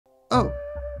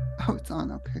Oh, it's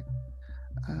on. Okay.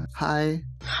 Hi.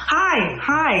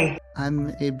 Hi.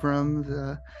 I'm Abram,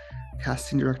 the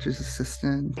casting director's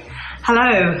assistant.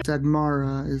 Hello.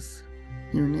 Dagmara is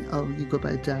your name. Oh, you go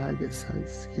by Dag, it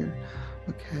says here.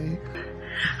 Okay.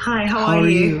 Hi, how are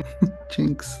you?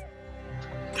 Jinx.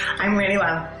 I'm really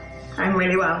well.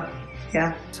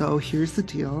 Yeah. So here's the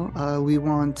deal. We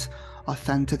want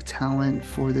authentic talent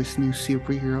for this new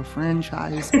superhero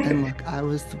franchise. And look, I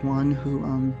was the one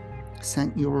who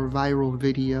sent your viral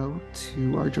video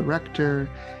to our director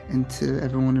and to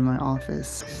everyone in my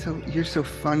office. So you're so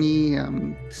funny,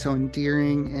 so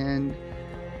endearing, and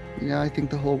I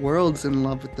think the whole world's in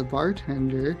love with the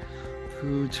bartender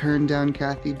who turned down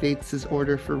Kathy Bates's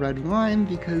order for red wine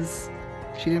because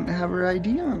she didn't have her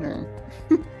ID on her.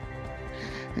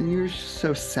 And you're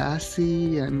so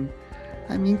sassy, and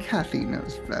I mean, Kathy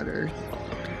knows better.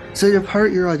 So the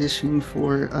part you're auditioning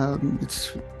for,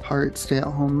 it's part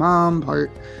stay-at-home mom, part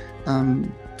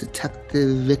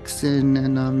detective vixen,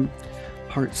 and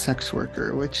part sex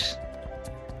worker, which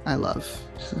I love.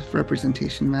 So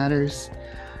representation matters.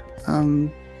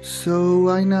 So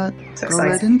why not go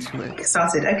right into it? Get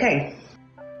started. Okay.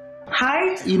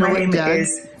 Hi. You know my what, name Dad?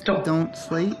 is. Don't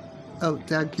slate. Oh,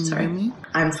 Dad, can you hear me?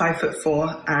 I'm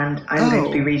 5'4", and I'm going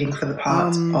to be reading for the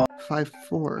part of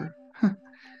 5'4".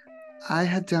 I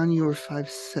had down you were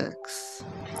 5'6".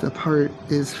 The part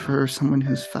is for someone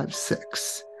who's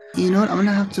 5'6". You know what? I'm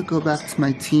gonna have to go back to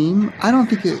my team. I don't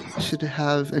think it should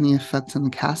have any effect on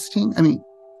the casting. I mean,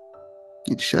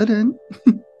 it shouldn't.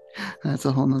 That's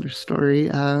a whole nother story.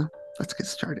 Let's get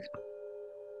started.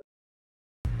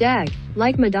 Dag,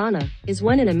 like Madonna, is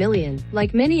one in a million.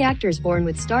 Like many actors born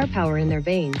with star power in their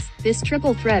veins, this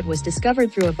triple threat was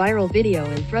discovered through a viral video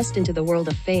and thrust into the world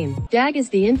of fame. Dag is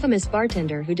the infamous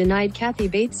bartender who denied Kathy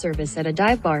Bates service at a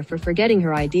dive bar for forgetting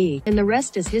her ID, and the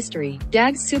rest is history.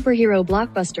 Dag's superhero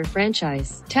blockbuster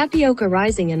franchise, Tapioca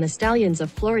Rising and the Stallions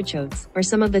of Florichotes, are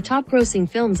some of the top-grossing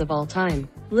films of all time.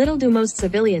 Little do most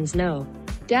civilians know,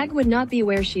 Dag would not be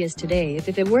where she is today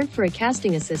if it weren't for a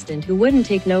casting assistant who wouldn't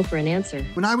take no for an answer.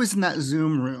 When I was in that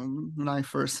Zoom room, when I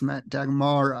first met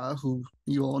Dagmara, who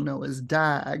you all know as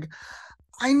Dag,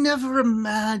 I never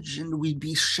imagined we'd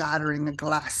be shattering a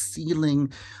glass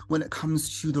ceiling when it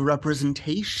comes to the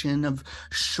representation of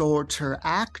shorter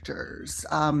actors,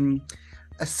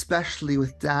 especially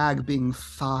with Dag being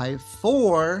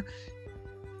 5'4",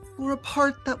 for a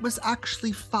part that was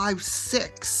actually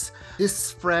 5'6".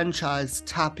 This franchise,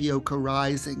 Tapioca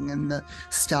Rising and the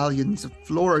Stallions of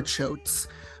Florichotes,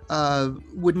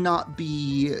 would not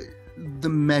be the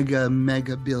mega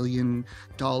billion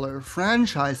dollar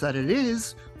franchise that it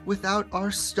is without our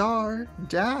star,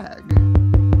 Dag.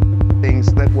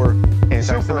 Things that were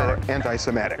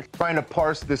anti-Semitic. Trying to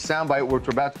parse this soundbite which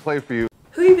we're about to play for you.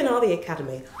 Who even are the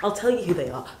Academy? I'll tell you who they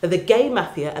are. They're the gay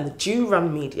mafia and the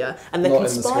Jew-run media, and they're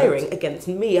conspiring against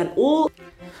me and all...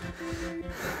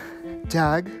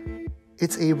 Dag,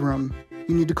 it's Abram.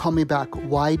 You need to call me back.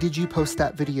 Why did you post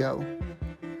that video?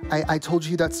 I told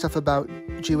you that stuff about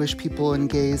Jewish people and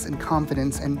gays and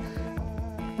confidence, and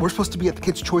we're supposed to be at the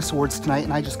Kids' Choice Awards tonight,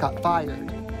 and I just got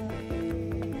fired.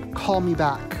 Call me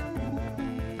back.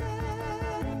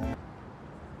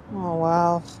 Oh,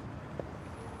 wow.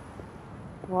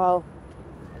 Well,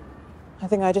 I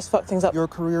think I just fucked things up. Your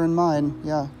career and mine,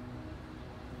 yeah.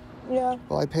 Yeah.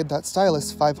 Well, I paid that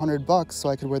stylist $500 so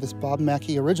I could wear this Bob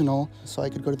Mackie original so I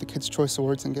could go to the Kids' Choice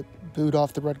Awards and get booed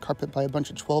off the red carpet by a bunch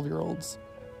of 12-year-olds.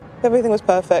 Everything was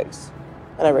perfect,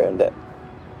 and I ruined it.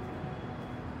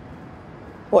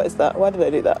 What is that? Why did I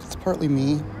do that? It's partly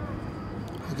me.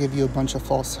 I gave you a bunch of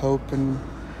false hope and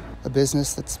a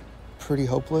business that's pretty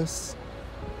hopeless.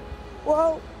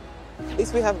 Well, at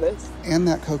least we have this. And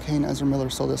that cocaine Ezra Miller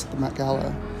sold us at the Met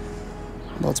Gala.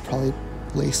 Well, it's probably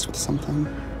laced with something.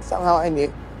 Somehow I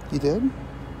knew. You did?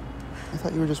 I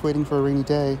thought you were just waiting for a rainy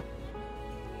day.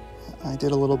 I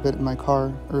did a little bit in my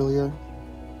car earlier.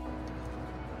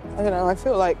 I don't know, I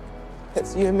feel like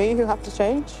it's you and me who have to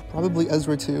change. Probably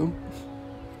Ezra too.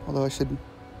 Although I should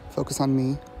focus on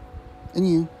me. And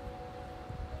you.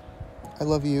 I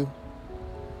love you.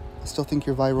 I still think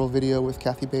your viral video with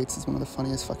Kathy Bates is one of the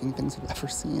funniest fucking things I've ever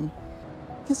seen.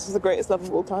 This is the greatest love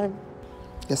of all time.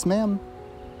 Yes, ma'am.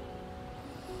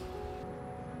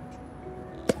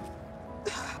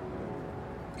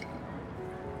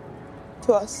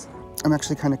 To us. I'm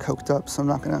actually kind of coked up, so I'm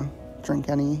not gonna drink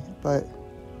any, but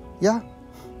yeah.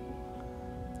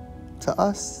 To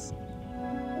us.